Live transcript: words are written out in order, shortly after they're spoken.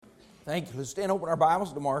Thank you. Let's stand open our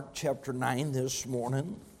Bibles to Mark chapter 9 this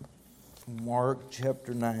morning. Mark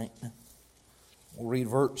chapter 9. We'll read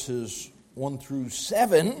verses 1 through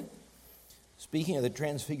 7. Speaking of the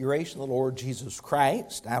transfiguration of the Lord Jesus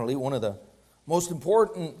Christ, undoubtedly one of the most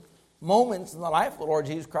important moments in the life of the Lord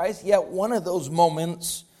Jesus Christ, yet one of those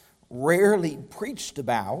moments rarely preached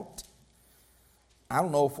about. I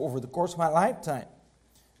don't know if over the course of my lifetime,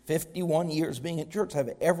 51 years being in church,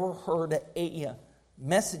 I've ever heard a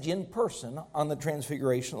message in person on the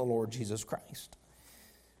transfiguration of the Lord Jesus Christ.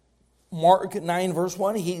 Mark 9 verse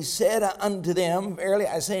 1, he said unto them, Verily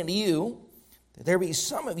I say unto you, that there be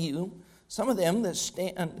some of them that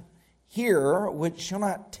stand here, which shall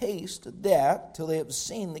not taste death till they have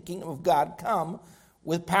seen the kingdom of God come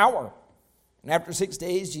with power. And after 6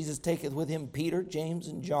 days Jesus taketh with him Peter, James,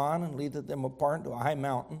 and John, and leadeth them apart into a high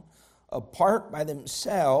mountain, apart by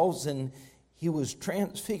themselves, and he was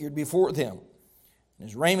transfigured before them. And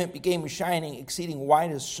his raiment became shining, exceeding white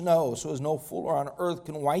as snow, so as no fuller on earth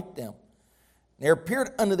can white them. And there appeared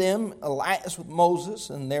unto them Elias with Moses,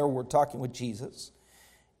 and there were talking with Jesus.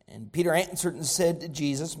 And Peter answered and said to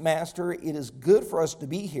Jesus, Master, it is good for us to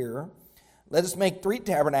be here. Let us make 3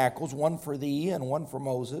 tabernacles, one for thee, and one for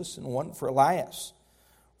Moses, and one for Elias.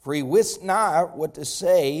 For he wist not what to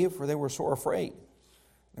say, for they were sore afraid.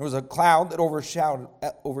 There was a cloud that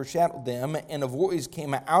overshadowed them, and a voice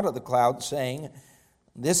came out of the cloud, saying,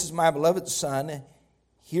 This is my beloved Son,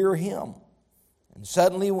 hear him. And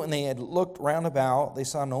suddenly when they had looked round about, they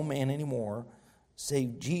saw no man anymore,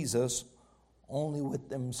 save Jesus, only with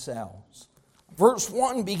themselves. Verse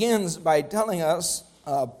 1 begins by telling us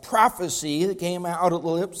a prophecy that came out of the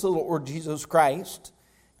lips of the Lord Jesus Christ.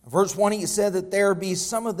 Verse 1, he said that there be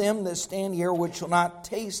some of them that stand here which shall not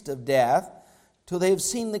taste of death till they have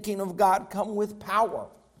seen the kingdom of God come with power.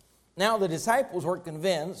 Now the disciples were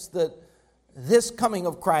convinced that this coming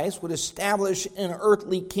of Christ would establish an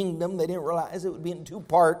earthly kingdom. They didn't realize it would be in 2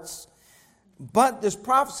 parts. But this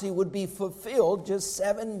prophecy would be fulfilled just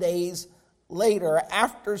 7 days later.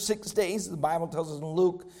 After 6 days, the Bible tells us in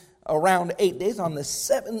Luke, around 8 days, on the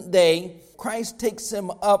 7th day, Christ takes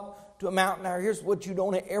them up to a mountain. Now here's what you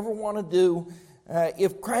don't ever want to do.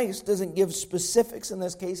 If Christ doesn't give specifics, in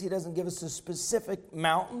this case, he doesn't give us a specific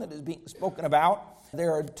mountain that is being spoken about.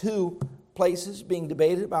 There are 2 places being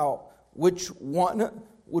debated about which one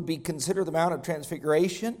would be considered the Mount of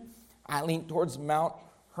Transfiguration. I lean towards Mount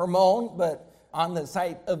Hermon, but on the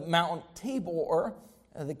site of Mount Tabor,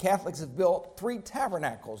 the Catholics have built 3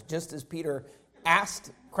 tabernacles, just as Peter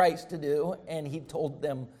asked Christ to do, and he told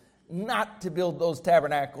them not to build those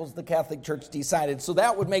tabernacles. The Catholic Church decided, so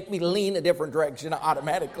that would make me lean a different direction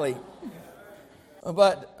automatically.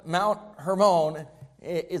 But Mount Hermon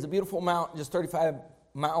is a beautiful mountain just 35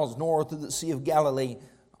 miles north of the Sea of Galilee,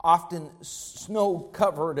 often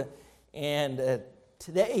snow-covered, and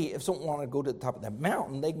today, if someone wanted to go to the top of that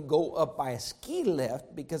mountain, they can go up by a ski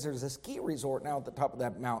lift because there's a ski resort now at the top of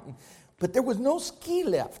that mountain. But there was no ski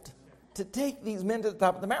lift to take these men to the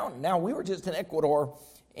top of the mountain. Now, we were just in Ecuador,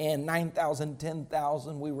 and 9,000,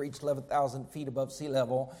 10,000, we reached 11,000 feet above sea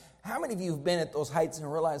level. How many of you have been at those heights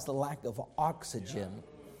and realized the lack of oxygen?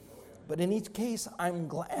 But in each case, I'm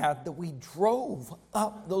glad that we drove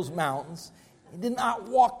up those mountains and did not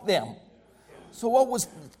walk them. So what was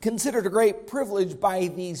considered a great privilege by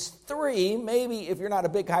these 3, maybe if you're not a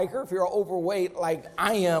big hiker, if you're overweight like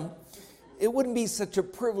I am, it wouldn't be such a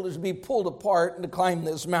privilege to be pulled apart and to climb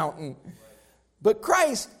this mountain. But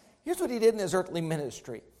Christ, here's what he did in his earthly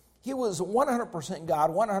ministry. He was 100% God,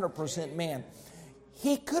 100% man.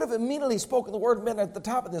 He could have immediately spoken the word and been at the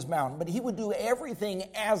top of this mountain, but he would do everything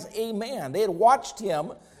as a man. They had watched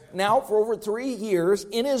him now for over 3 years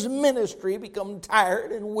in his ministry become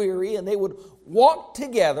tired and weary, and they would walk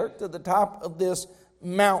together to the top of this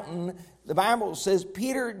mountain. The Bible says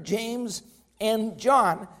Peter, James, and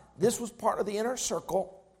John. This was part of the inner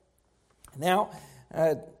circle. Now,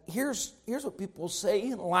 here's what people say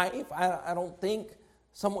in life. I don't think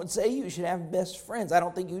some would say you should have best friends. I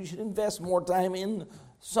don't think you should invest more time in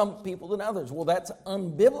some people than others. Well, that's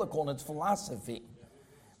unbiblical in its philosophy.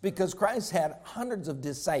 Because Christ had hundreds of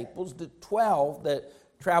disciples, the 12 that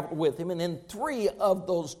traveled with him, and then 3 of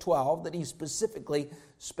those 12 that he specifically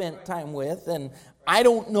spent time with. And I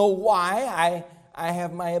don't know why. I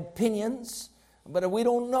have my opinions, but we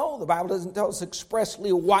don't know. The Bible doesn't tell us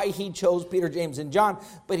expressly why he chose Peter, James, and John.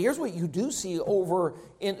 But here's what you do see over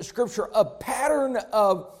in Scripture, a pattern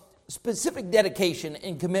of specific dedication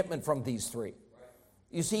and commitment from these 3.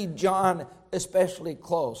 You see John especially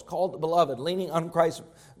close, called the beloved, leaning on Christ's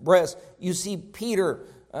breast. You see Peter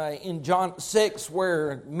in John 6,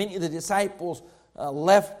 where many of the disciples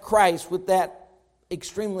left Christ with that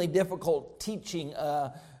extremely difficult teaching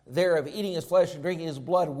there of eating his flesh and drinking his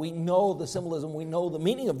blood. We know the symbolism. We know the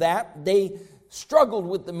meaning of that. They struggled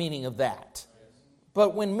with the meaning of that.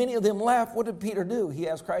 But when many of them left, what did Peter do? He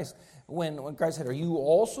asked Christ, when Christ said, are you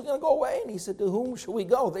also going to go away? And he said, to whom shall we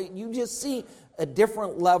go? You just see a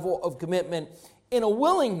different level of commitment in a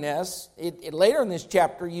willingness. Later in this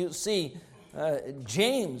chapter, you see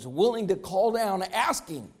James willing to call down,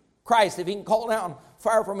 asking Christ if he can call down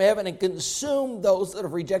fire from heaven and consume those that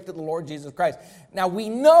have rejected the Lord Jesus Christ. Now, we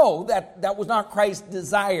know that was not Christ's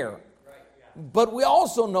desire. But we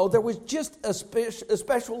also know there was just a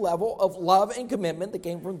special level of love and commitment that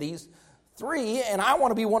came from these three. And I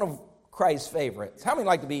want to be one of Christ's favorites. How many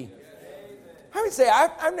like to be? How many say,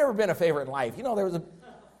 I've never been a favorite in life? You know, there was a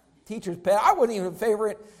teacher's pet. I wasn't even a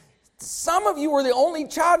favorite. Some of you were the only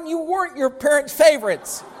child and you weren't your parents'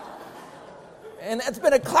 favorites. And that's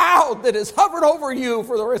been a cloud that has hovered over you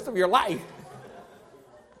for the rest of your life.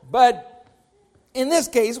 But in this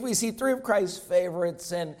case, we see three of Christ's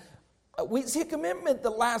favorites, and we see a commitment that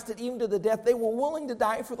lasted even to the death. They were willing to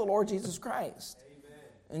die for the Lord Jesus Christ.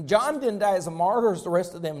 Amen. And John didn't die as a martyr as the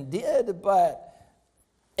rest of them did, but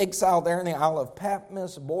exiled there in the Isle of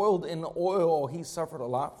Patmos, boiled in oil, he suffered a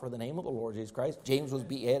lot for the name of the Lord Jesus Christ. James was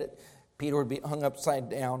beheaded. Peter would be hung upside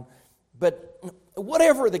down. But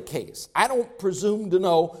whatever the case, I don't presume to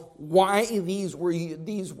know why these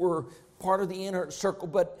were part of the inner circle.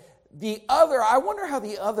 But I wonder how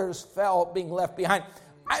the others felt being left behind.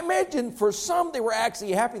 I imagine for some they were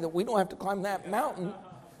actually happy that we don't have to climb that mountain,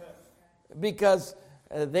 because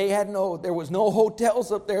there was no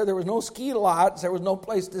hotels up there, there was no ski lots, there was no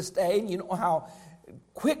place to stay. And you know how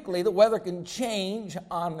quickly the weather can change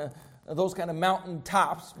on those kind of mountain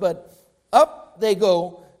tops. But up they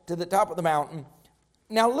go to the top of the mountain.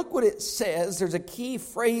 Now look what it says. There's a key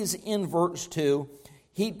phrase in verse 2.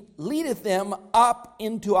 He leadeth them up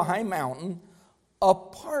into a high mountain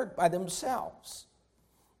apart by themselves.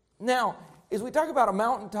 Now, as we talk about a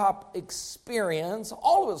mountaintop experience,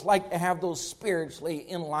 all of us like to have those spiritually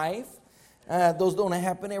in life. Those don't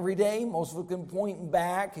happen every day. Most of us can point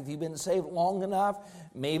back, if you've been saved long enough,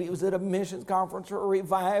 maybe it was at a missions conference or a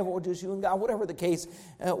revival, or just you and God, whatever the case.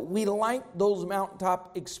 We like those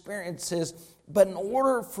mountaintop experiences, but in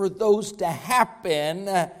order for those to happen,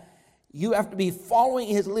 you have to be following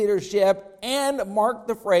his leadership and mark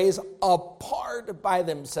the phrase, apart by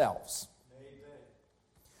themselves.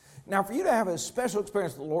 Now, for you to have a special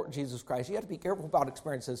experience with the Lord Jesus Christ, you have to be careful about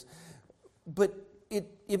experiences. But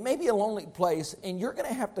it may be a lonely place, and you're going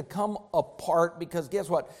to have to come apart, because guess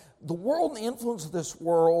what? The world and the influence of this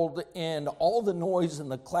world and all the noise and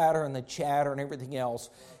the clatter and the chatter and everything else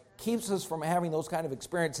keeps us from having those kind of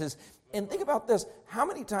experiences. And think about this. How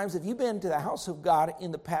many times have you been to the house of God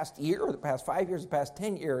in the past year or the past 5 years, the past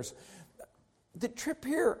 10 years? The trip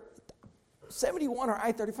here, 71 or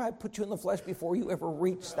I-35 put you in the flesh before you ever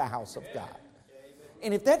reach the house of God.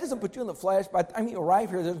 And if that doesn't put you in the flesh, by the time you arrive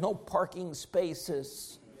here, there's no parking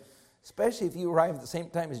spaces. Especially if you arrive at the same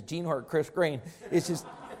time as Gene or Chris Green. It's just,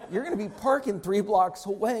 you're going to be parking 3 blocks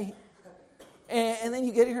away. And then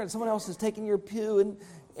you get here and someone else is taking your pew,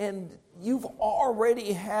 and you've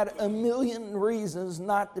already had a million reasons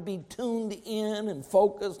not to be tuned in and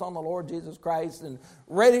focused on the Lord Jesus Christ and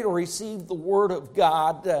ready to receive the Word of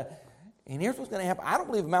God. And here's what's going to happen. I don't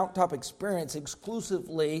believe a mountaintop experience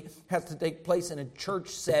exclusively has to take place in a church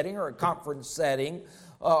setting or a conference setting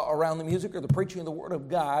around the music or the preaching of the Word of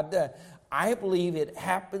God. I believe it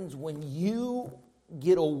happens when you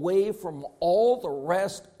get away from all the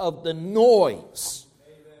rest of the noise,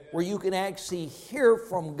 where you can actually hear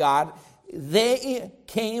from God. They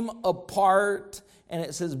came apart, and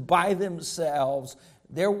it says by themselves.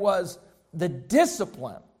 There was the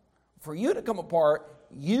discipline for you to come apart,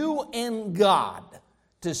 you and God,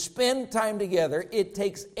 to spend time together. It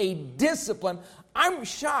takes a discipline. I'm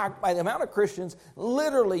shocked by the amount of Christians,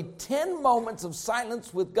 literally 10 moments of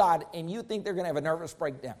silence with God, and you think they're going to have a nervous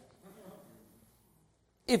breakdown.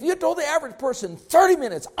 If you told the average person 30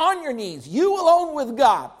 minutes on your knees, you alone with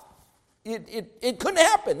God, it couldn't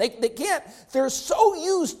happen. They can't. They're so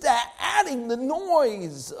used to adding the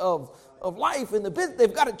noise of life in the business.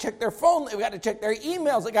 They've got to check their phone. They've got to check their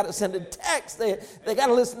emails. They've got to send a text. They got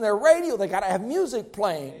to listen to their radio. They've got to have music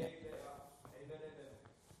playing.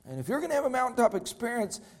 And if you're going to have a mountaintop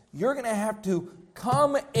experience, you're going to have to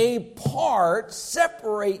come apart,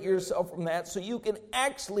 separate yourself from that so you can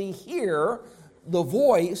actually hear the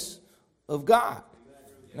voice of God.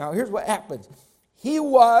 Now, here's what happens. He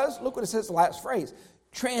was, look what it says, the last phrase,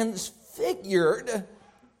 transfigured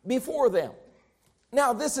before them.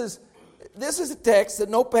 Now, this is a text that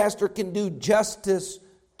no pastor can do justice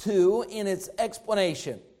to in its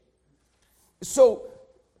explanation. So,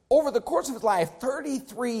 over the course of his life,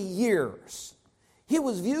 33 years, he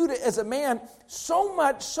was viewed as a man, so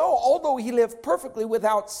much so, although he lived perfectly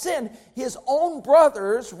without sin, his own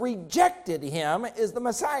brothers rejected him as the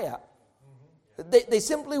Messiah. They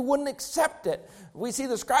simply wouldn't accept it. We see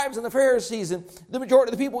the scribes and the Pharisees and the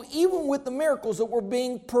majority of the people, even with the miracles that were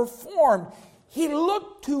being performed, he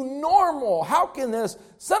looked too normal. How can this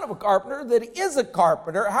son of a carpenter that is a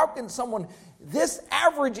carpenter, how can someone this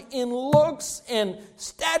average in looks and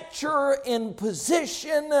stature and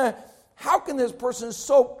position, how can this person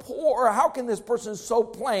so poor, how can this person so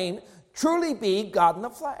plain truly be God in the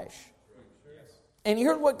flesh? And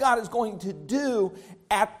here's what God is going to do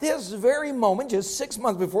at this very moment, just 6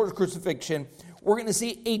 months before his crucifixion. We're going to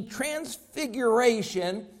see a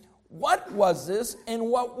transfiguration. What was this and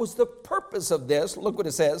what was the purpose of this? Look what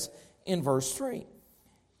it says in verse 3.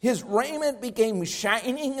 His raiment became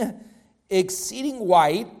shining, exceeding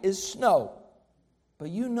white as snow. But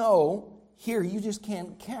you know, here you just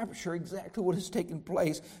can't capture exactly what has taken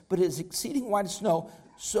place, but it's exceeding white as snow,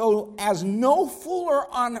 so as no fuller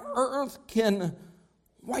on earth can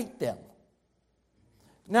white them.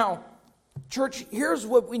 Now, church, here's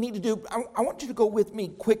what we need to do. I want you to go with me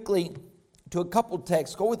quickly to a couple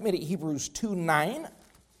texts. Go with me to Hebrews 2:9.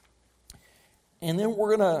 And then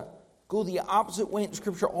we're going to go the opposite way in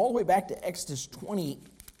Scripture, all the way back to Exodus 28.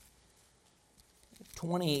 Go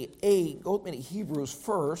with me to Hebrews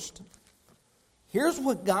first. Here's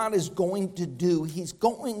what God is going to do. He's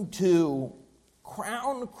going to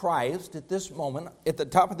crown Christ at this moment, at the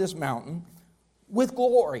top of this mountain, with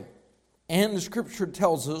glory. And the Scripture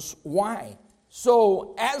tells us why.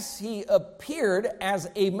 So, as he appeared as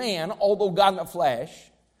a man, although God in the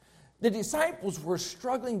flesh, the disciples were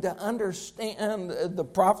struggling to understand the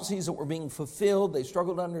prophecies that were being fulfilled. They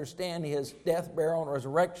struggled to understand his death, burial, and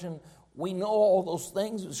resurrection. We know all those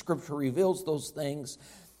things. The Scripture reveals those things.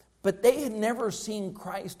 But they had never seen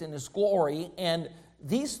Christ in his glory, and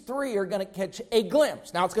these three are going to catch a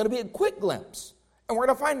glimpse. Now, it's going to be a quick glimpse. And we're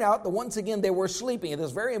going to find out that once again they were sleeping at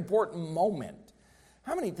this very important moment.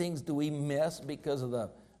 How many things do we miss because of the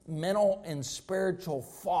mental and spiritual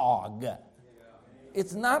fog?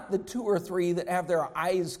 It's not the two or three that have their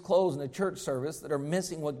eyes closed in a church service that are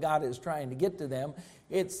missing what God is trying to get to them.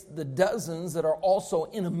 It's the dozens that are also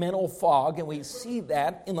in a mental fog, and we see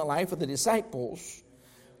that in the life of the disciples.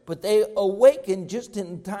 But they awaken just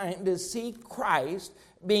in time to see Christ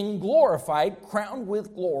being glorified, crowned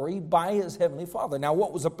with glory by his heavenly Father. Now,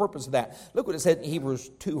 what was the purpose of that? Look what it said in Hebrews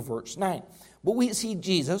 2, verse 9. But we see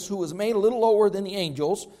Jesus, who was made a little lower than the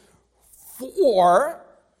angels,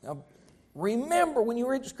 now remember when you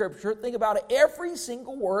read Scripture, think about it, every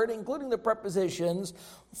single word, including the prepositions,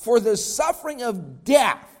 for the suffering of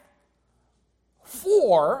death.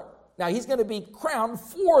 Now he's going to be crowned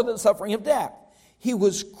for the suffering of death. He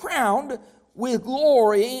was crowned with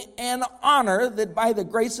glory and honor, that by the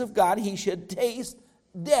grace of God he should taste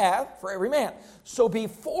death for every man. So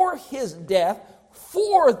before his death,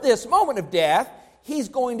 for this moment of death, he's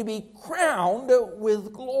going to be crowned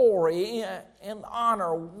with glory and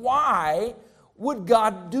honor. Why would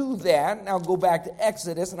God do that? Now go back to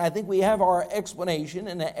Exodus, and I think we have our explanation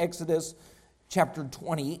in Exodus chapter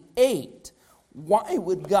 28. Why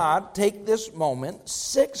would God take this moment,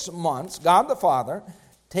 6 months, God the Father,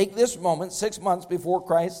 take this moment 6 months before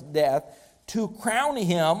Christ's death to crown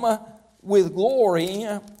him with glory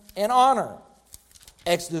and honor?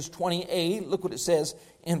 Exodus 28, look what it says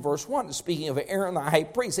in verse 1, speaking of Aaron the high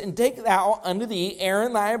priest. And take thou unto thee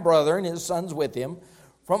Aaron thy brother and his sons with him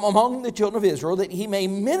from among the children of Israel, that he may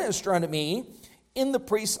minister unto me in the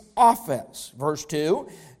priest's office. Verse 2,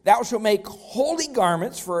 thou shalt make holy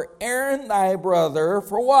garments for Aaron thy brother,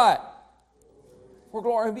 for what? For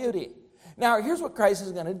glory and beauty. Now, here's what Christ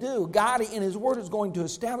is going to do. God, in his word, is going to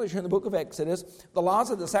establish in the book of Exodus the laws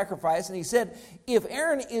of the sacrifice. And he said, if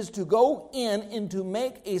Aaron is to go in and to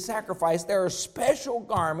make a sacrifice, there are special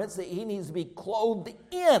garments that he needs to be clothed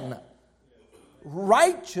in.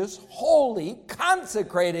 Righteous, holy,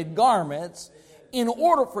 consecrated garments in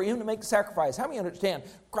order for him to make a sacrifice. How many understand?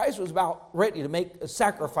 Christ was about ready to make a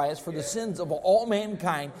sacrifice for the sins of all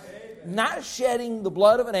mankind. Not shedding the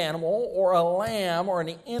blood of an animal or a lamb or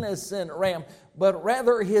an innocent ram, but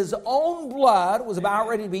rather his own blood was about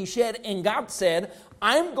ready to be shed. And God said,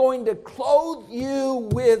 I'm going to clothe you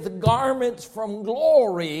with garments from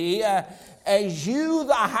glory as you,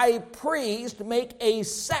 the high priest, make a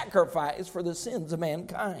sacrifice for the sins of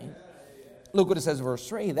mankind. Look what it says in verse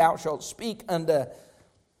 3. Thou shalt speak unto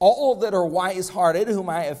all that are wise-hearted, whom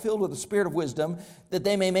I have filled with the spirit of wisdom, that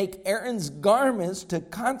they may make Aaron's garments to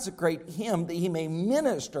consecrate him, that he may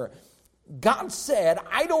minister. God said,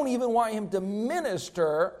 I don't even want him to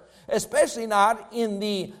minister, especially not in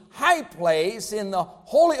the high place, in the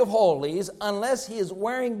Holy of Holies, unless he is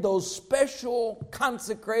wearing those special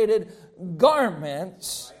consecrated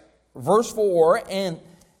garments. Verse 4, and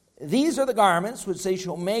these are the garments which they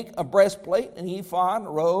shall make: a breastplate, an ephod, a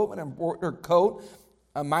robe, an embroidered coat,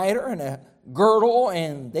 a mitre, and a girdle,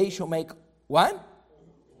 and they shall make what?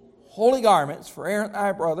 Holy garments for Aaron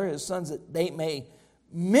thy brother, his sons, that they may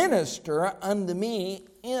minister unto me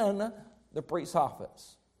in the priest's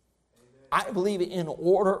office. I believe in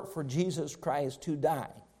order for Jesus Christ to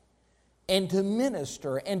die and to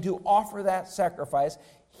minister and to offer that sacrifice,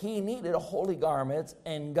 he needed holy garments,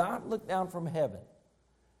 and God looked down from heaven.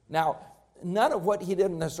 Now, none of what he did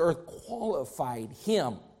on this earth qualified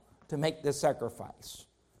him to make this sacrifice.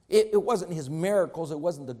 It wasn't his miracles, it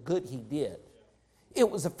wasn't the good he did. It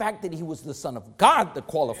was the fact that he was the Son of God that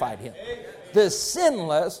qualified him. The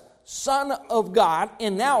sinless Son of God,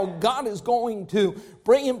 and now God is going to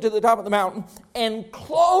bring him to the top of the mountain and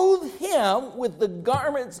clothe him with the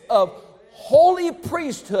garments of holy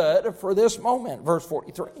priesthood for this moment. Verse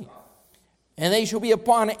 43. And they shall be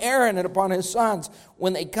upon Aaron and upon his sons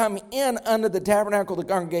when they come in unto the tabernacle of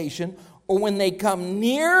the congregation, or when they come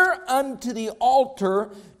near unto the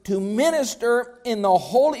altar to minister in the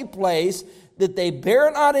holy place, that they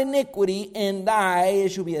bear not iniquity and die.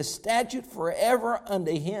 It shall be a statute forever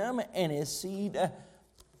unto him and his seed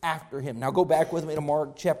after him. Now go back with me to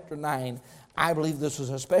Mark chapter 9. I believe this was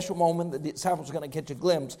a special moment. The disciples were going to catch a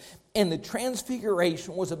glimpse. And the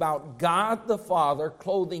transfiguration was about God the Father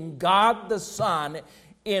clothing God the Son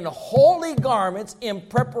in holy garments in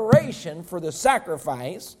preparation for the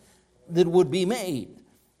sacrifice that would be made.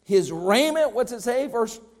 His raiment, what's it say?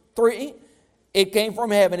 Verse 3. It came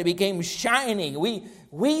from heaven. It became shining.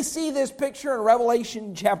 We see this picture in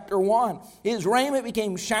Revelation chapter 1. His raiment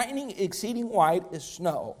became shining, exceeding white as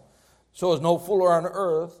snow, so as no fuller on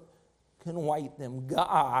earth can white them.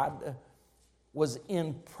 God was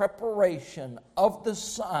in preparation of the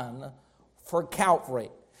Son for Calvary.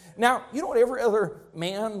 Now, you know what every other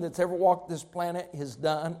man that's ever walked this planet has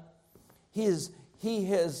done? He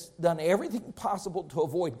has done everything possible to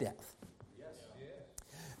avoid death.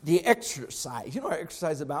 The exercise, you know what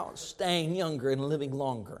exercise is about? Staying younger and living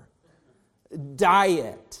longer.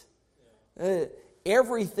 Diet.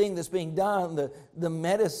 Everything that's being done, the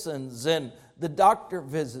medicines and the doctor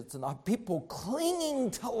visits and people clinging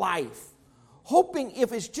to life, hoping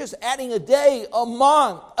if it's just adding a day, a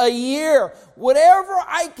month, a year, whatever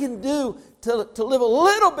I can do to live a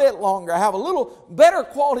little bit longer, have a little better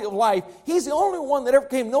quality of life. He's the only one that ever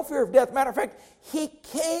came, no fear of death. Matter of fact, he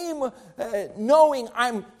came knowing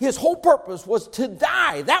his whole purpose was to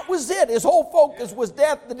die. That was it. His whole focus was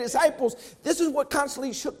death. The disciples, this is what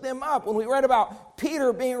constantly shook them up when we read about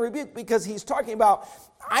Peter being rebuked, because he's talking about,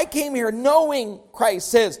 I came here knowing, Christ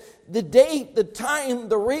says, the date, the time,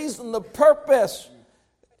 the reason, the purpose.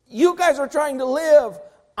 You guys are trying to live.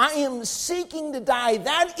 I am seeking to die.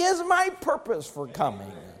 That is my purpose for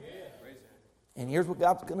coming. And here's what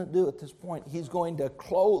God's going to do at this point. He's going to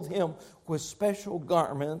clothe him with special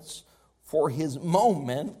garments for his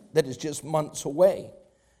moment that is just months away.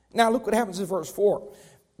 Now look what happens in verse 4.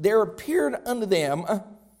 There appeared unto them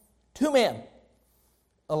two men,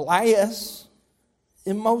 Elias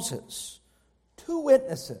and Moses, two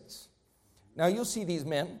witnesses. Now you'll see these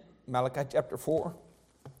men, Malachi chapter 4,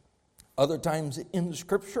 other times in the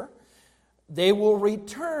Scripture. They will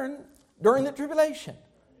return during the tribulation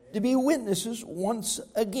to be witnesses once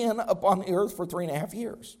again upon the earth for 3.5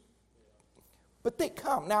 years. But they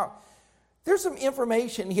come. Now, there's some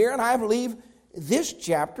information here, and I believe this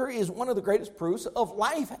chapter is one of the greatest proofs of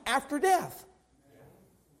life after death.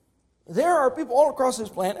 There are people all across this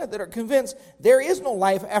planet that are convinced there is no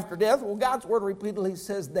life after death. Well, God's Word repeatedly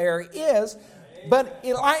says there is. But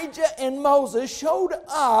Elijah and Moses showed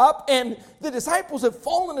up, and the disciples have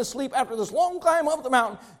fallen asleep after this long climb up the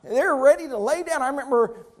mountain. They're ready to lay down. I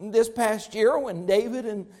remember this past year when David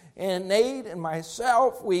and Nate and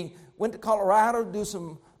myself, we went to Colorado to do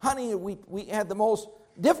some hunting. We had the most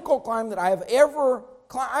difficult climb that I have ever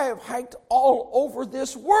climbed. I have hiked all over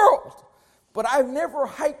this world, but I've never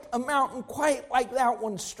hiked a mountain quite like that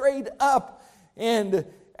one, straight up. And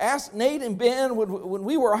asked Nate and Ben when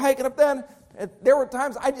we were hiking up there were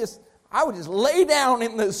times I would just lay down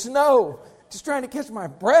in the snow, just trying to catch my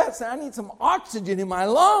breath. I need some oxygen in my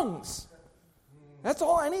lungs. That's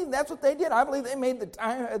all I need. That's what they did. I believe they made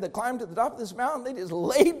the climb to the top of this mountain. They just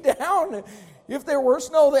laid down. If there were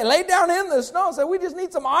snow, they laid down in the snow and said, we just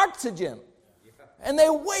need some oxygen. And they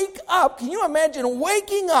wake up. Can you imagine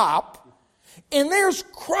waking up and there's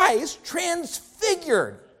Christ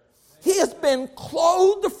transfigured? He has been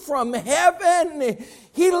clothed from heaven.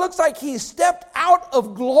 He looks like he stepped out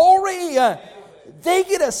of glory. They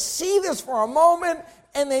get to see this for a moment,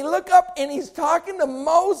 and they look up, and he's talking to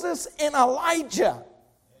Moses and Elijah.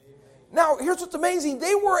 Now, here's what's amazing.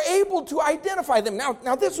 They were able to identify them.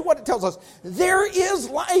 Now this is what it tells us. There is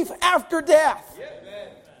life after death.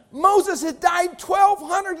 Moses had died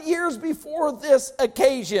 1,200 years before this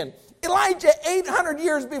occasion. Elijah, 800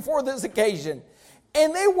 years before this occasion.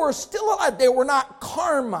 And they were still alive. They were not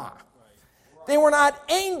karma. They were not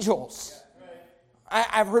angels.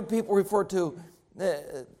 I've heard people refer to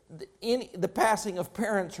the passing of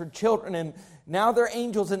parents or children, and now they're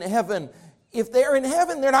angels in heaven. If they're in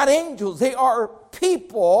heaven, they're not angels. They are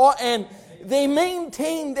people, and they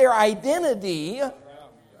maintain their identity.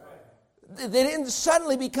 They didn't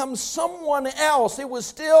suddenly become someone else. It was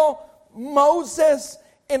still Moses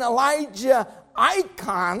and Elijah,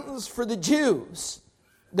 icons for the Jews.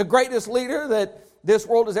 The greatest leader that this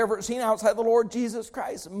world has ever seen outside the Lord Jesus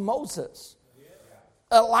Christ, Moses.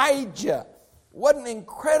 Elijah. What an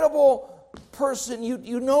incredible person.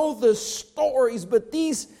 You know the stories, but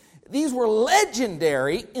these were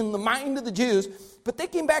legendary in the mind of the Jews, but they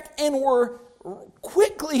came back and were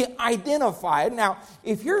quickly identified. Now,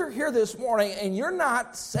 if you're here this morning and you're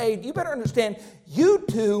not saved, you better understand, you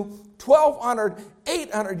too, 1,200,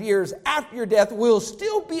 800 years after your death, will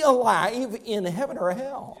still be alive in heaven or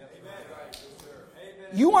hell.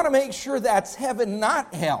 You want to make sure that's heaven,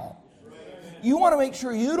 not hell. You want to make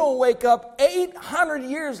sure you don't wake up 800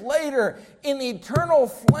 years later in the eternal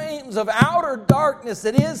flames of outer darkness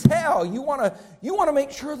that is hell. You want to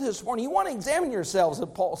make sure this morning, you want to examine yourselves, as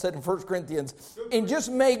Paul said in 1 Corinthians, and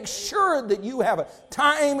just make sure that you have a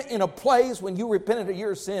time and a place when you repented of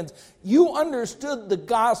your sins. You understood the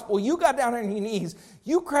gospel. You got down on your knees.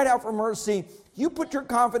 You cried out for mercy. You put your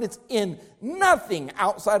confidence in nothing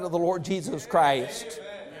outside of the Lord Jesus Christ.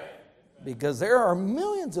 Because there are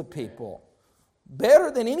millions of people,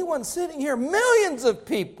 better than anyone sitting here, millions of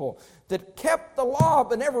people that kept the law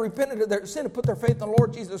but never repented of their sin and put their faith in the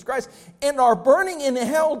Lord Jesus Christ and are burning in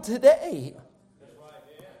hell today.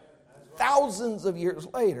 Thousands of years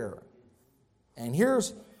later. And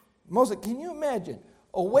here's Moses. Can you imagine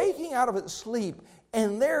awaking out of its sleep,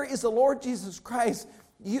 and there is the Lord Jesus Christ.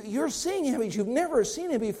 You're seeing him as you've never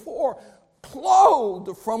seen him before,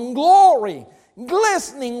 clothed from glory,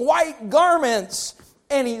 glistening white garments,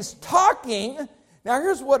 and he's talking. Now,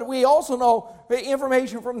 here's what we also know, the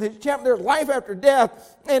information from this chapter. There's life after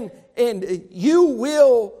death, and you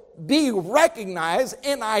will be recognized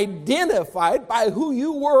and identified by who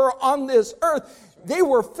you were on this earth. They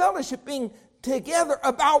were fellowshipping together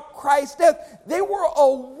about Christ's death. They were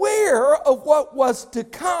aware of what was to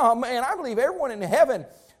come, and I believe everyone in heaven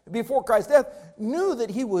before Christ's death knew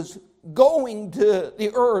that he was going to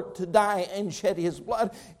the earth to die and shed his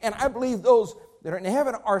blood. And I believe those that are in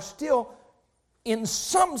heaven are still, in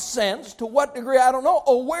some sense, to what degree, I don't know,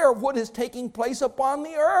 aware of what is taking place upon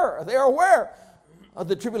the earth. They're aware of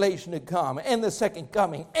the tribulation to come and the second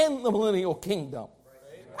coming and the millennial kingdom.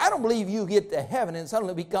 I don't believe you get to heaven and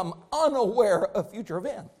suddenly become unaware of future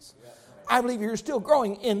events. I believe you're still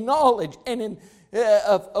growing in knowledge and in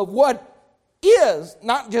of what is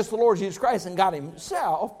not just the Lord Jesus Christ and God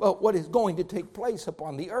himself, but what is going to take place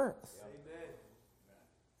upon the earth.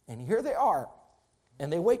 And here they are,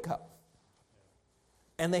 and they wake up,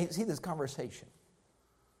 and they see this conversation.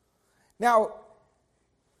 Now,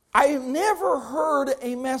 I've never heard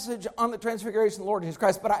a message on the transfiguration of the Lord Jesus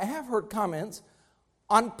Christ, but I have heard comments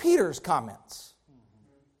on Peter's comments.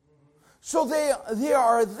 So they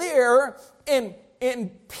are there, and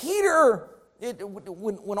Peter,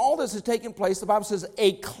 when all this is taking place, the Bible says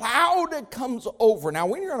a cloud comes over. Now,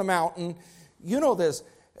 when you're on a mountain, you know this.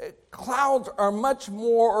 Clouds are much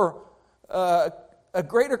more a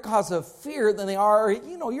greater cause of fear than they are.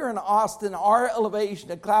 You know, you're in Austin, our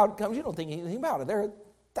elevation, a cloud comes, you don't think anything about it. There are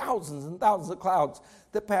thousands and thousands of clouds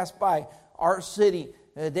that pass by our city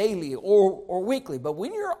daily or weekly. But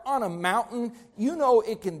when you're on a mountain, you know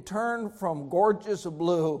it can turn from gorgeous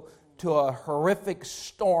blue to a horrific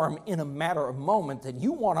storm in a matter of moments, and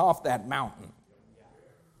you want off that mountain.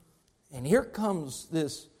 And here comes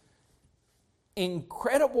this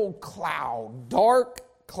incredible cloud, dark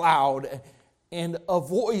cloud, and a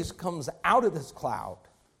voice comes out of this cloud.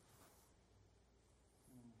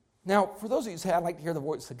 Now, for those of you who say, I'd like to hear the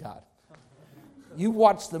voice of God. You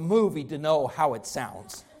watch the movie to know how it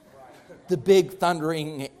sounds. The big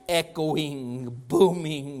thundering, echoing,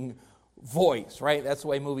 booming voice, right? That's the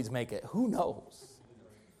way movies make it. Who knows?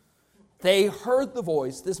 They heard the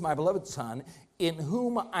voice, "This is my beloved Son, in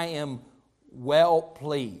whom I am well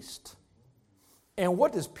pleased." And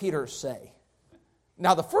what does Peter say?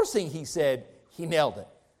 Now, the first thing he said, he nailed it.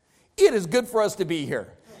 It is good for us to be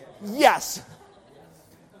here. Yes.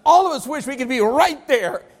 All of us wish we could be right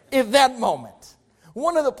there at that moment.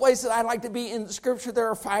 One of the places I'd like to be in Scripture, there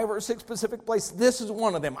are 5 or 6 specific places. This is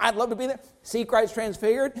one of them. I'd love to be there, see Christ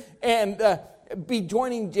transfigured, and be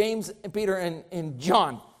joining James, and Peter, and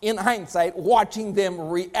John, in hindsight, watching them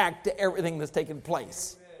react to everything that's taken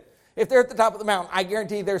place. If they're at the top of the mountain, I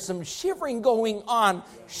guarantee there's some shivering going on,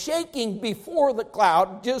 shaking before the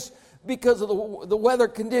cloud, just because of the weather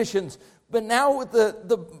conditions. But now with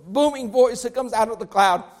the booming voice that comes out of the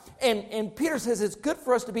cloud, and Peter says it's good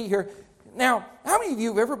for us to be here. Now, how many of you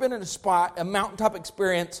have ever been in a spot, a mountaintop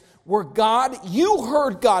experience, where you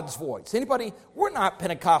heard God's voice? Anybody? We're not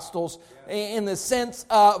Pentecostals in the sense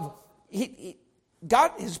of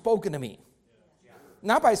God has spoken to me,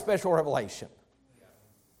 not by special revelation.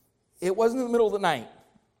 It wasn't in the middle of the night.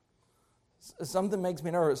 Something makes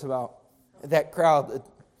me nervous about that crowd.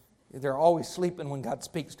 They're always sleeping when God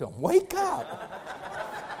speaks to them. Wake up!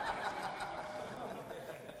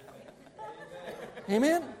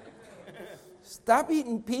 Amen? Stop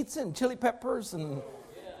eating pizza and chili peppers and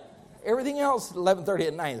everything else at 11:30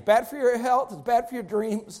 at night. It's bad for your health. It's bad for your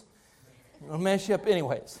dreams. It'll mess you up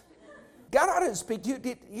anyways. God ought to speak to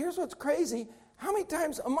you. Here's what's crazy. How many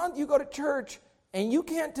times a month you go to church and you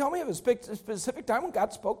can't tell me of a specific time when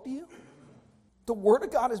God spoke to you? The Word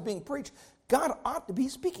of God is being preached. God ought to be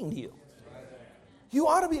speaking to you. You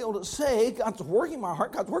ought to be able to say, God's working my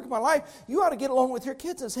heart, God's working my life. You ought to get along with your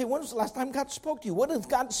kids and say, when was the last time God spoke to you? What is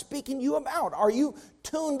God speaking to you about? Are you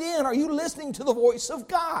tuned in? Are you listening to the voice of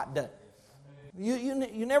God?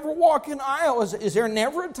 You never walk an aisle. Is there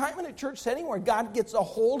never a time in a church setting where God gets a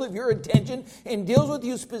hold of your attention and deals with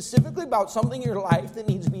you specifically about something in your life that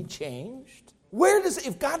needs to be changed?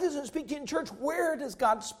 If God doesn't speak to you in church, where does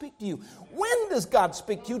God speak to you? When does God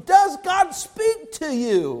speak to you? Does God speak to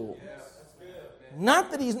you?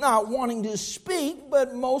 Not that He's not wanting to speak,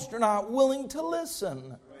 but most are not willing to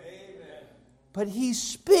listen. But He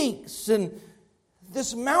speaks. And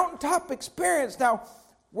this mountaintop experience, now,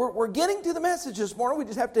 we're getting to the message this morning. We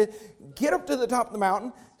just have to get up to the top of the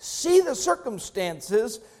mountain, see the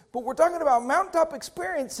circumstances. But we're talking about mountaintop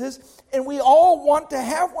experiences, and we all want to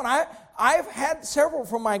have one. I've had several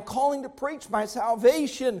from my calling to preach, my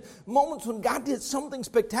salvation, moments when God did something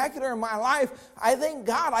spectacular in my life. I thank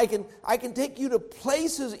God I can take you to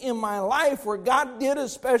places in my life where God did a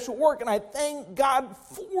special work, and I thank God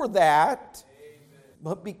for that. Amen.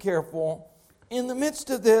 But be careful. In the midst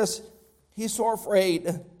of this, he's so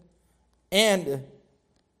afraid. And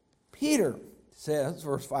Peter says,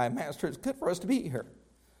 verse 5, Master, it's good for us to be here.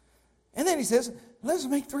 And then he says, let's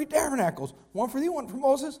make 3 tabernacles. One for you, one for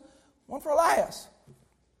Moses, one for Elias.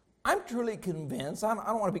 I'm truly convinced, I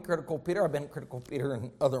don't want to be critical of Peter. I've been critical of Peter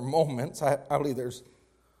in other moments. I believe there's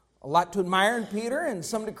a lot to admire in Peter and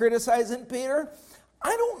some to criticize in Peter.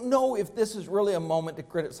 I don't know if this is really a moment to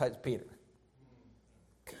criticize Peter.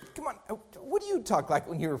 Come on, what do you talk like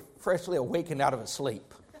when you're freshly awakened out of a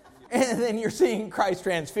sleep? And then you're seeing Christ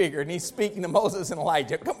transfigured and he's speaking to Moses and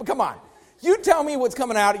Elijah. Come on. You tell me what's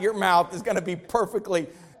coming out of your mouth is going to be perfectly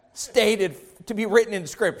stated to be written in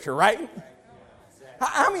Scripture, right?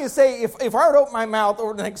 How many say if I were to open my mouth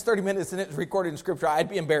over the next 30 minutes and it's recorded in Scripture, I'd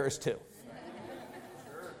be embarrassed too?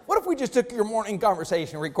 What if we just took your morning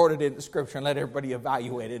conversation, recorded it in Scripture, and let everybody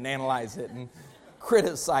evaluate it and analyze it and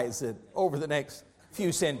criticize it over the next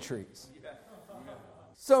few centuries?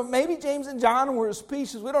 So maybe James and John were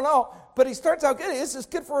species, we don't know. But he starts out good. Is this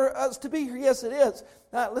good for us to be here? Yes, it is.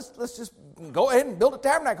 Let's just go ahead and build a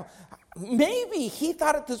tabernacle. Maybe he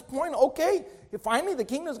thought at this point, okay, if finally the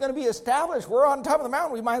kingdom is going to be established, we're on top of the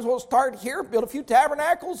mountain, we might as well start here, build a few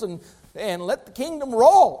tabernacles, and let the kingdom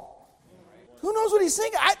roll. Who knows what he's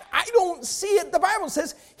thinking? I don't see it. The Bible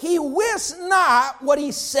says he wist not what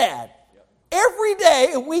he said. Every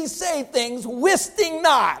day we say things wisting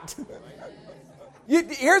not.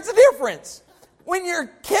 Here's the difference. When your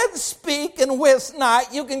kids speak and wist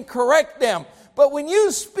not, you can correct them. But when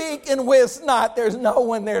you speak and wist not, there's no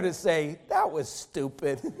one there to say, that was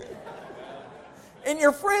stupid. And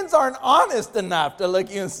your friends aren't honest enough to look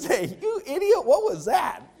at you and say, you idiot, what was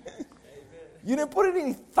that? You didn't put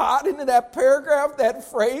any thought into that paragraph, that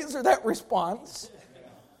phrase, or that response.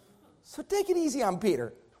 So take it easy on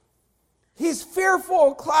Peter. He's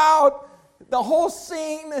fearful, cloud, the whole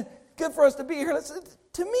scene. good for us to be here. Listen,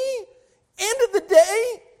 to me, end of the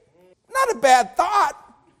day, not a bad thought.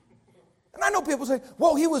 And I know people say,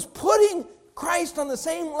 well, he was putting Christ on the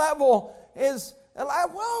same level as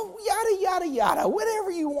Elijah. Well, yada, yada, yada, whatever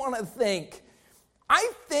you want to think.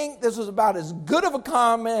 I think this was about as good of a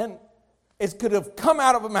comment as could have come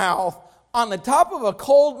out of a mouth on the top of a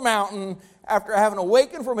cold mountain after having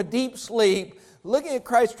awakened from a deep sleep, looking at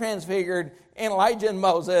Christ transfigured and Elijah and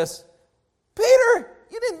Moses. Peter,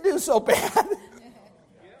 you didn't do so bad.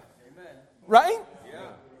 Right?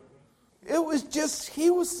 It was just, he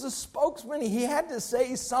was the spokesman. He had to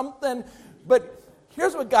say something. But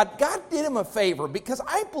here's what God did him a favor, because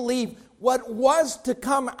I believe what was to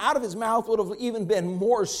come out of his mouth would have even been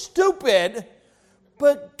more stupid.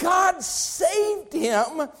 But God saved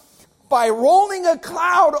him by rolling a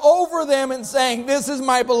cloud over them and saying, this is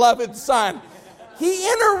my beloved son.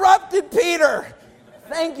 He interrupted Peter.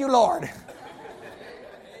 Thank you, Lord.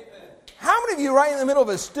 How many of you right in the middle of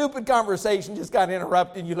a stupid conversation just got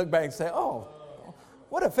interrupted and you look back and say, oh,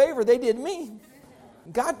 what a favor they did me.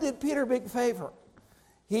 God did Peter a big favor.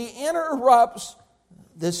 He interrupts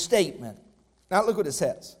the statement. Now look what it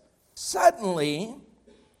says. Suddenly,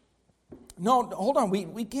 no, hold on,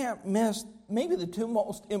 we can't miss maybe the two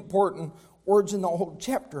most important words in the whole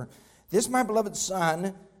chapter. This my beloved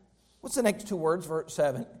son, what's the next two words, verse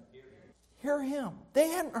 7? Hear him. They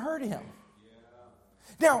hadn't heard him.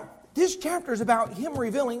 Now, this chapter is about him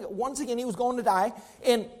revealing, once again, he was going to die,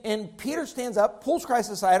 and Peter stands up, pulls Christ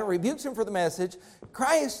aside, rebukes him for the message.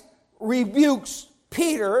 Christ rebukes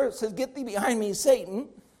Peter, says, get thee behind me, Satan.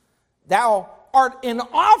 Thou art an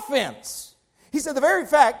offense. He said, the very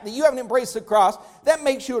fact that you haven't embraced the cross, that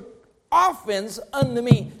makes you an offense unto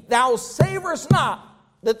me. Thou savorest not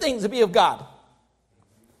the things that be of God.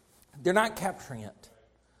 They're not capturing it.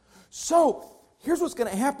 So, here's what's going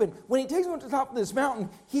to happen. When he takes them to the top of this mountain,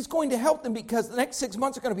 he's going to help them because the next 6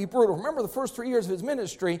 months are going to be brutal. Remember the first 3 years of his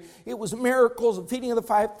ministry, it was miracles of feeding of the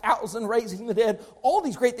 5,000, raising the dead. All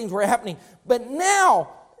these great things were happening. But now,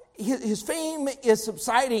 his fame is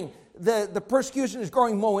subsiding. The persecution is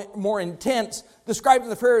growing more intense. The scribes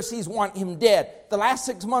and the Pharisees want him dead. The last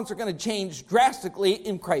 6 months are going to change drastically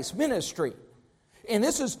in Christ's ministry. And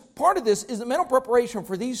this is, part of this is the mental preparation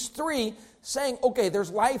for these three saying, okay, there's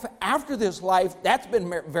life after this life. That's been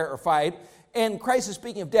verified. And Christ is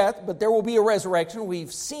speaking of death, but there will be a resurrection.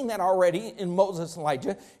 We've seen that already in Moses and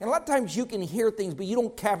Elijah. And a lot of times you can hear things, but you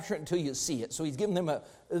don't capture it until you see it. So he's giving them a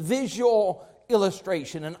visual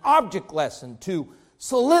illustration, an object lesson to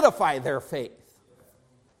solidify their faith.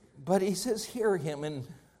 But he says, hear him, and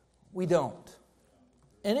we don't.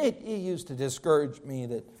 And it used to discourage me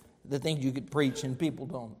that the things you could preach and people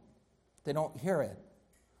don't. They don't hear it.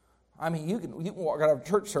 I mean, you can walk out of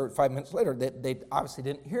church service 5 minutes later. They obviously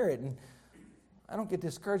didn't hear it. And I don't get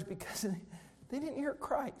discouraged because they didn't hear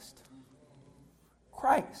Christ.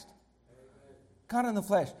 Christ. God in the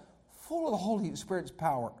flesh. Full of the Holy Spirit's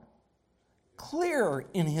power. Clear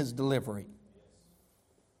in his delivery.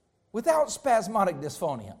 Without spasmodic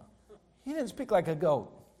dysphonia. He didn't speak like a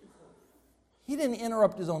goat. He didn't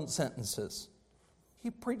interrupt his own sentences. He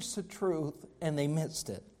preached the truth and they missed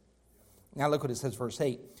it. Now look what it says, verse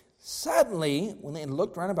 8. Suddenly, when they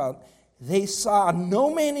looked round about, they saw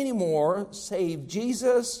no man anymore save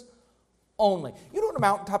Jesus only. You know what a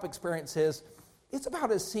mountaintop experience is? It's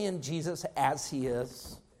about us seeing Jesus as he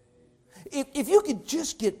is. If you could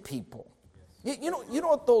just get people, you know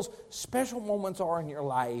what those special moments are in your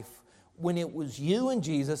life when it was you and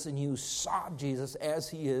Jesus and you saw Jesus as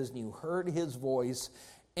he is and you heard his voice.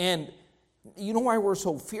 And you know why we're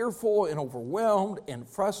so fearful and overwhelmed and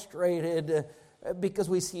frustrated? Because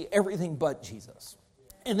we see everything but Jesus.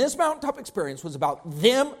 And this mountaintop experience was about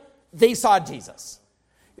them. They saw Jesus.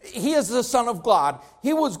 He is the Son of God.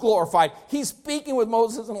 He was glorified. He's speaking with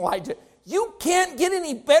Moses and Elijah. You can't get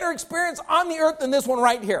any better experience on the earth than this one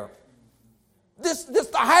right here. This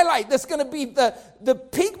the highlight. This is going to be the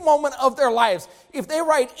peak moment of their lives. If they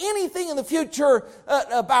write anything in the future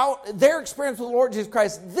about their experience with the Lord Jesus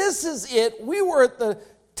Christ, this is it. We were at the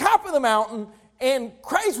top of the mountain, and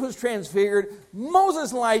Christ was transfigured. Moses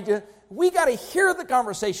and Elijah, we got to hear the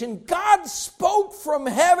conversation. God spoke from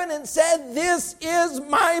heaven and said, this is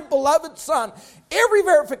my beloved Son. Every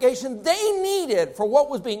verification they needed for what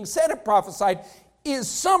was being said and prophesied is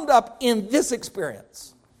summed up in this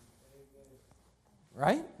experience.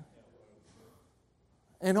 Right?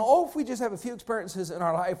 And if we just have a few experiences in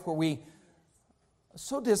our life where we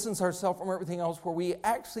so distance ourselves from everything else, where we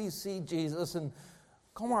actually see Jesus and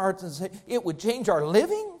calm our hearts and say, it would change our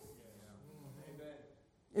living.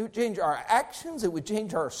 It would change our actions. It would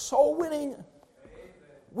change our soul winning.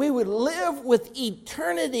 we would live with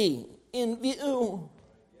eternity in view.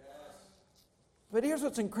 But here's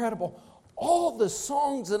what's incredible. All the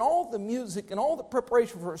songs and all the music and all the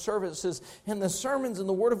preparation for services and the sermons and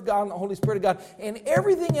the Word of God and the Holy Spirit of God and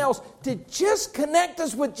everything else to just connect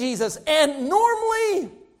us with Jesus. And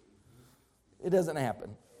normally, it doesn't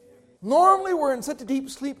happen. Normally, we're in such a deep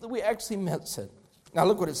sleep that we actually miss it. Now,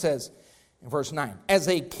 look what it says in verse 9. As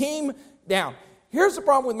they came down. Here's the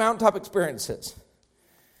problem with mountaintop experiences.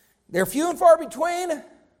 They're few and far between,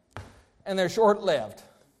 and they're short-lived.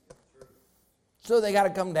 So they got to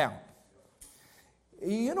come down.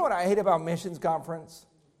 You know what I hate about missions conference?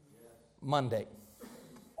 Monday.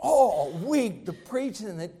 All week, the preaching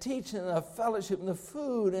and the teaching and the fellowship and the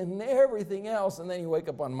food and everything else, and then you wake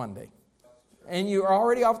up on Monday. And you're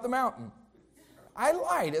already off the mountain. I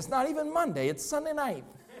lied. It's not even Monday. It's Sunday night.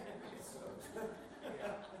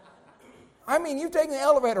 I mean, you've taken the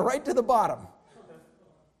elevator right to the bottom.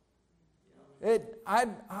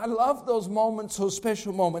 I love those moments, those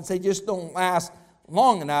special moments. They just don't last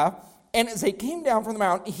long enough. And as they came down from the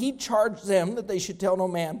mountain, he charged them that they should tell no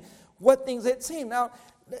man what things they'd seen. Now,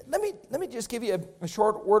 let me just give you a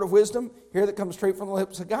short word of wisdom here that comes straight from the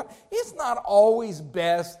lips of God. It's not always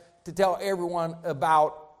best to tell everyone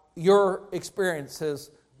about your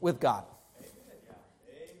experiences with God.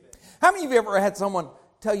 How many of you ever had someone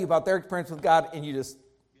tell you about their experience with God and you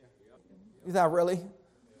thought, really?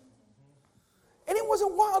 And it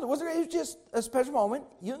wasn't wild. It was just a special moment,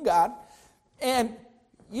 you and God. And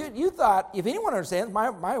you thought, if anyone understands, my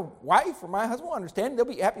wife or my husband will understand, they'll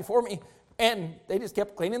be happy for me. And they just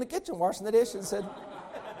kept cleaning the kitchen, washing the dishes, and said,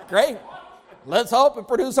 great, let's hope it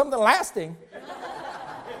produces something lasting.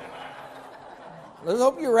 Let's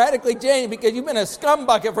hope you radically change because you've been a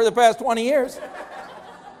scumbucket for the past 20 years.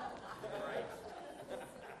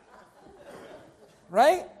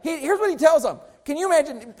 Right? Here's what he tells them. Can you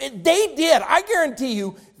imagine? They did. I guarantee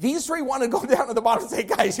you, these three want to go down to the bottom and say,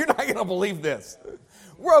 guys, you're not going to believe this.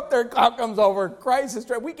 We're up there, cop comes over, Christ is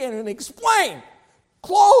straight. We can't even explain.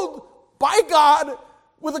 Clothed by God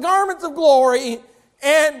with the garments of glory.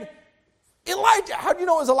 And Elijah, how do you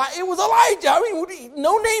know it was Elijah? It was Elijah. I mean,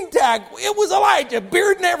 no name tag. It was Elijah,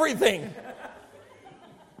 beard and everything.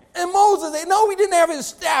 And Moses, they know he didn't have his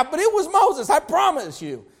staff, but it was Moses, I promise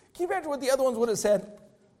you. Can you imagine what the other ones would have said?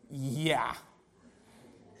 Yeah.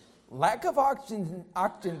 Lack of oxygen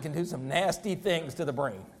can do some nasty things to the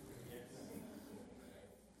brain.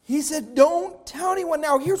 He said, don't tell anyone.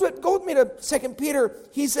 Now, here's what, go with me to 2 Peter.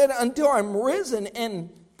 He said, until I'm risen. And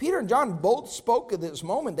Peter and John both spoke of this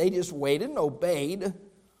moment. They just waited and obeyed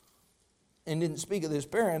and didn't speak of his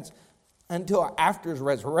parents until after his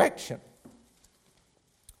resurrection.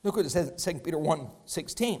 Look what it says in 2 Peter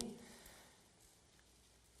 1:16.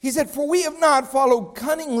 He said, for we have not followed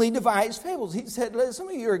cunningly devised fables. He said, some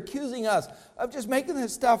of you are accusing us of just making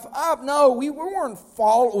this stuff up. No, we weren't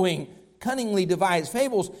following cunningly devised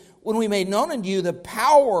fables when we made known unto you the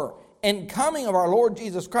power and coming of our Lord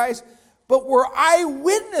Jesus Christ, but were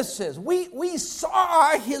eyewitnesses. We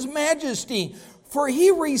saw his majesty, for he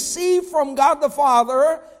received from God the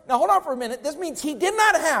Father. Now hold on for a minute. This means he did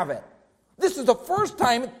not have it. This is the first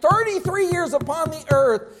time in 33 years upon the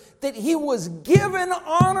earth that he was given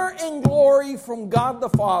honor and glory from God the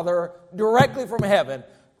Father directly from heaven,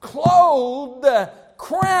 clothed,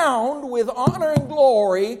 crowned with honor and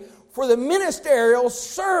glory for the ministerial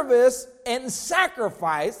service and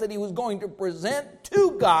sacrifice that he was going to present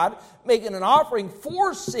to God, making an offering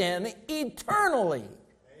for sin eternally.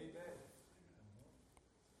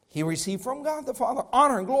 He received from God the Father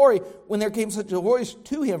honor and glory when there came such a voice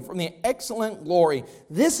to him from the excellent glory.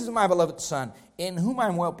 This is my beloved Son, in whom I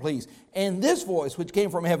am well pleased. And this voice which came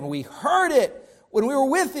from heaven, we heard it when we were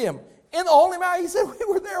with him in the Holy Mount. He said, we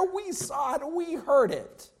were there, we saw it, we heard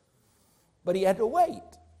it. But he had to wait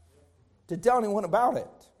to tell anyone about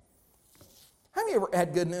it. Have you ever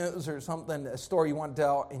had good news or something, a story you want to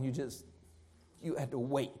tell, and you had to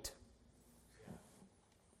wait?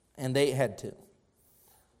 And they had to.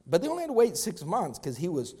 But they only had to wait 6 months because he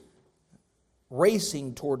was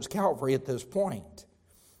racing towards Calvary at this point.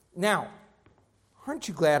 Now, aren't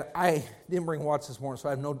you glad I didn't bring Watts this morning, so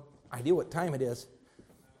I have no idea what time it is,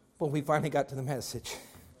 but we finally got to the message.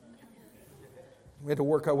 We had to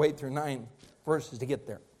work our way through 9 verses to get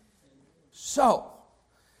there. So,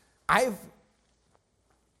 I've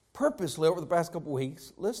purposely, over the past couple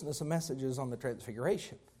weeks, listened to some messages on the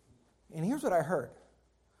Transfiguration. And here's what I heard.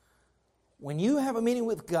 When you have a meeting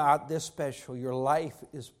with God this special, your life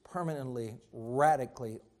is permanently,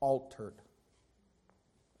 radically altered.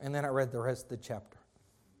 And then I read the rest of the chapter.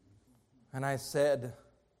 And I said,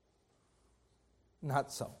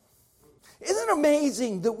 not so. Isn't it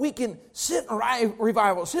amazing that we can sit in a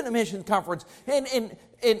revival, sit in a mission conference,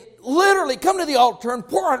 and literally come to the altar and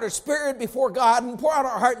pour out our spirit before God and pour out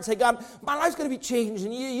our heart and say, God, my life's going to be changed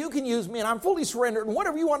and you can use me and I'm fully surrendered and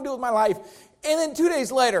whatever you want to do with my life. And then 2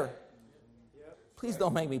 days later, please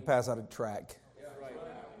don't make me pass out a track.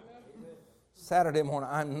 Saturday morning,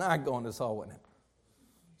 I'm not going to soul winning.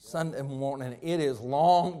 Sunday morning, it is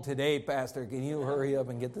long today, Pastor. Can you hurry up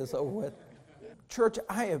and get this over with? Church,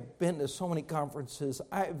 I have been to so many conferences.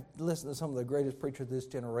 I've listened to some of the greatest preachers of this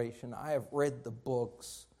generation. I have read the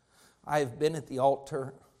books. I have been at the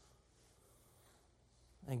altar.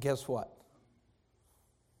 And guess what?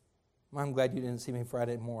 I'm glad you didn't see me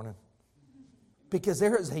Friday morning. Because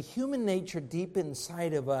there is a human nature deep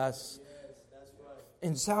inside of us. Yes, that's right.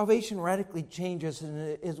 And salvation radically changes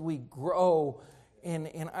as we grow.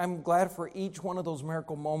 And I'm glad for each one of those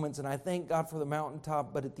miracle moments. And I thank God for the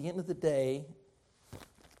mountaintop. But at the end of the day,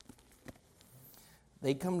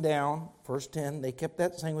 they come down, verse 10, they kept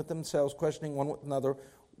that saying with themselves, questioning one with another,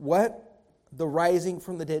 what the rising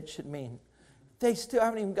from the dead should mean. They still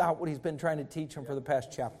haven't even got what he's been trying to teach them for the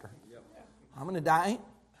past chapter. I'm going to die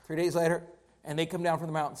 3 days later, and they come down from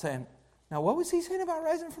the mountain saying, now what was he saying about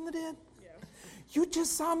rising from the dead? Yeah. You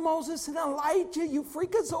just saw Moses and Elijah, you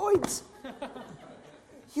freakazoids.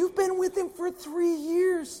 You've been with him for 3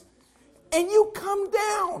 years, and you come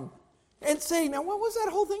down. And say, now what was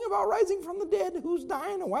that whole thing about rising from the dead? Who's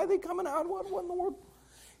dying and why are they coming out? What in the world?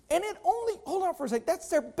 And it only, hold on for a second, that's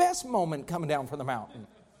their best moment coming down from the mountain.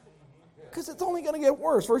 Because it's only going to get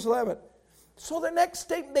worse. Verse 11. So the next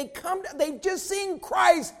statement, they've just seen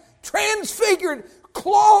Christ transfigured,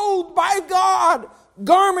 clothed by God,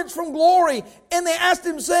 garments from glory. And they asked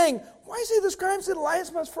him saying, why say the scribes that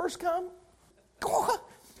Elias must first come?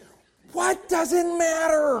 What does it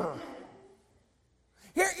matter?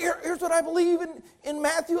 Here's what I believe in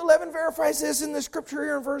Matthew 11 verifies this in the scripture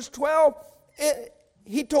here in verse 12.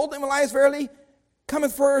 He told them, Elias verily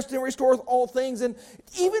cometh first and restoreth all things. And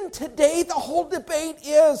even today the whole debate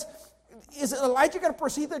is Elijah going to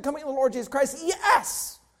precede the coming of the Lord Jesus Christ?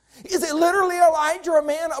 Yes. Is it literally Elijah, a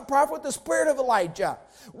man, a prophet with the spirit of Elijah?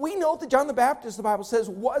 We know that John the Baptist, the Bible says,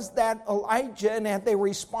 was that Elijah, and had they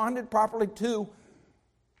responded properly to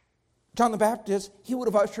John the Baptist, he would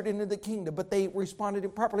have ushered into the kingdom, but they responded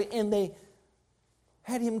improperly and they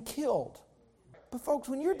had him killed. But folks,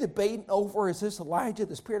 when you're debating over, is this Elijah,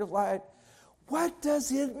 the spirit of Elijah, what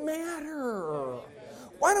does it matter?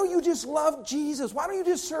 Why don't you just love Jesus? Why don't you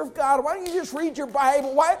just serve God? Why don't you just read your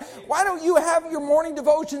Bible? Why don't you have your morning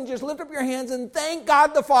devotion, just lift up your hands and thank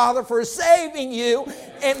God the Father for saving you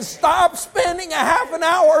and stop spending a half an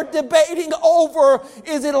hour debating over,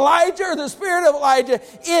 is it Elijah or the spirit of Elijah?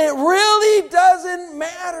 It really doesn't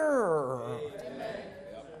matter.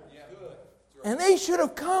 And they should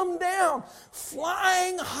have come down,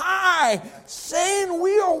 flying high, saying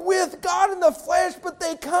we are with God in the flesh, but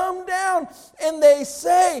they come down and they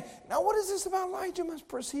say, now what is this about Elijah must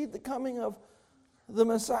precede the coming of the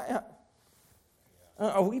Messiah?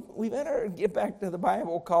 We better get back to the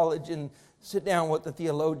Bible college and sit down with the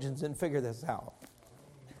theologians and figure this out.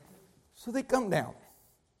 So they come down.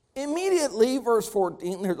 Immediately, verse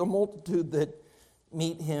 14, there's a multitude that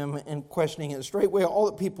meet him and questioning it. Straightway all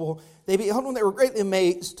the people, they beheld him, they were greatly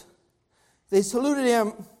amazed. They saluted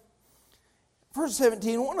him. Verse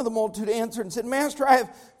 17, one of the multitude answered and said, Master, I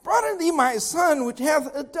have brought unto thee my son, which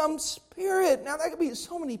hath a dumb spirit. Now that could be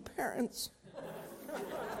so many parents.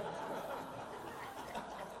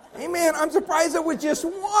 Amen. I'm surprised it was just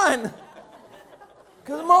one.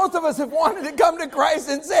 Because most of us have wanted to come to Christ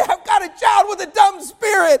and say, I've got a child with a dumb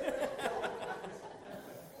spirit.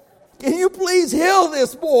 Can you please heal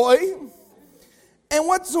this boy? And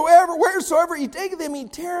wheresoever he taketh him, he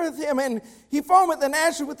teareth him, and he foameth and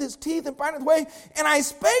gnasheth with his teeth, and findeth way. And I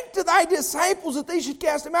spake to thy disciples that they should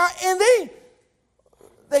cast him out, and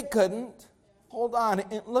they couldn't. Hold on,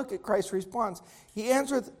 and look at Christ's response. He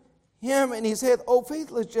answereth him, and he saith, O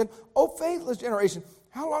faithless generation,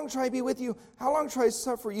 how long shall I be with you? How long shall I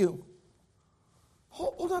suffer you?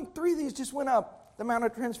 Hold on, 3 of these just went up the Mount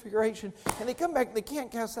of Transfiguration, and they come back and they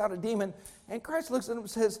can't cast out a demon. And Christ looks at them and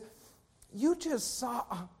says, you just saw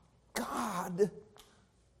God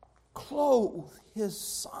clothe his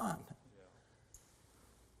son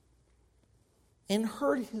and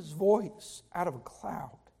heard his voice out of a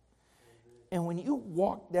cloud. And when you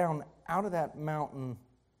walked down out of that mountain,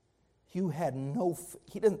 you had no,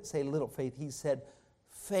 he didn't say little faith, he said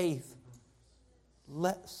faith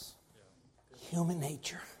less human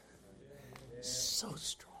nature. So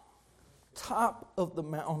strong. Top of the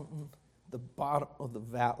mountain, the bottom of the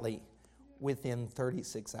valley within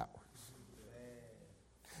 36 hours.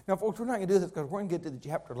 Now, folks, we're not going to do this because we're going to get to the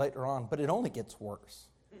chapter later on, but it only gets worse.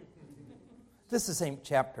 This is the same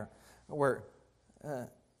chapter where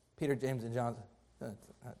Peter, James, and John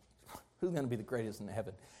who's going to be the greatest in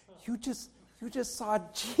heaven? You just saw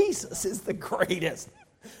Jesus is the greatest.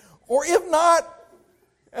 Or if not,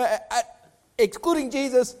 excluding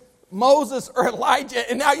Jesus, Moses or Elijah,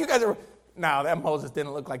 and now you guys are, no, that Moses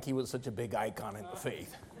didn't look like he was such a big icon in the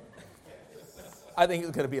faith. I think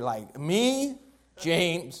it's going to be like me,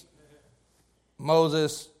 James,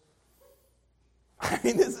 Moses. I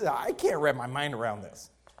mean, I can't wrap my mind around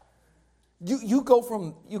this. You go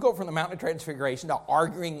from the Mountain of Transfiguration to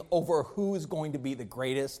arguing over who is going to be the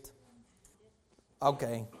greatest.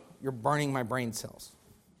 Okay, you're burning my brain cells.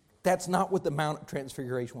 That's not what the Mount of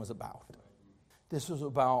Transfiguration was about. This was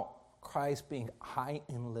about Christ being high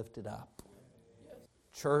and lifted up.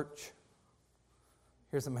 Church,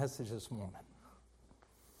 here's the message this morning.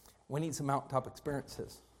 We need some mountaintop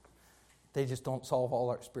experiences. They just don't solve all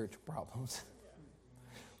our spiritual problems.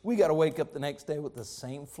 We got to wake up the next day with the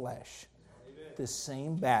same flesh, the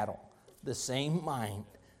same battle, the same mind,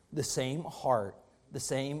 the same heart, the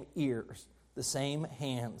same ears, the same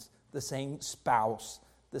hands, the same spouse,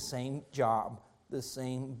 the same job, the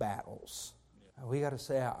same battles. We got to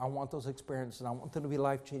say, I want those experiences. I want them to be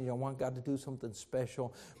life-changing. I want God to do something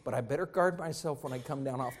special. But I better guard myself when I come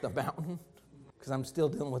down off the mountain because I'm still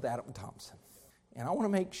dealing with Adam Thompson. And I want to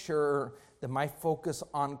make sure that my focus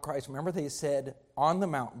on Christ. Remember they said on the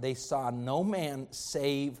mountain, they saw no man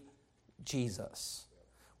save Jesus.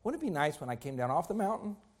 Wouldn't it be nice when I came down off the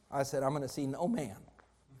mountain? I said, I'm going to see no man.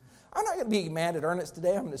 I'm not going to be mad at Ernest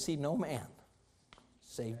today. I'm going to see no man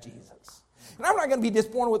save Jesus. And I'm not going to be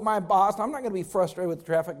disappointed with my boss. I'm not going to be frustrated with the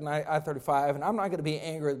traffic on I-35. And I'm not going to be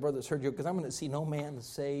angry with Brother Sergio because I'm going to see no man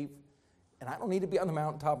save. And I don't need to be on the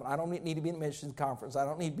mountaintop. And I don't need to be in a missions conference. I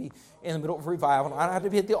don't need to be in the middle of revival. I don't have to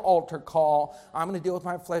be at the altar call. I'm going to deal with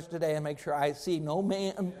my flesh today and make sure I see no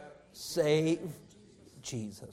man save Jesus.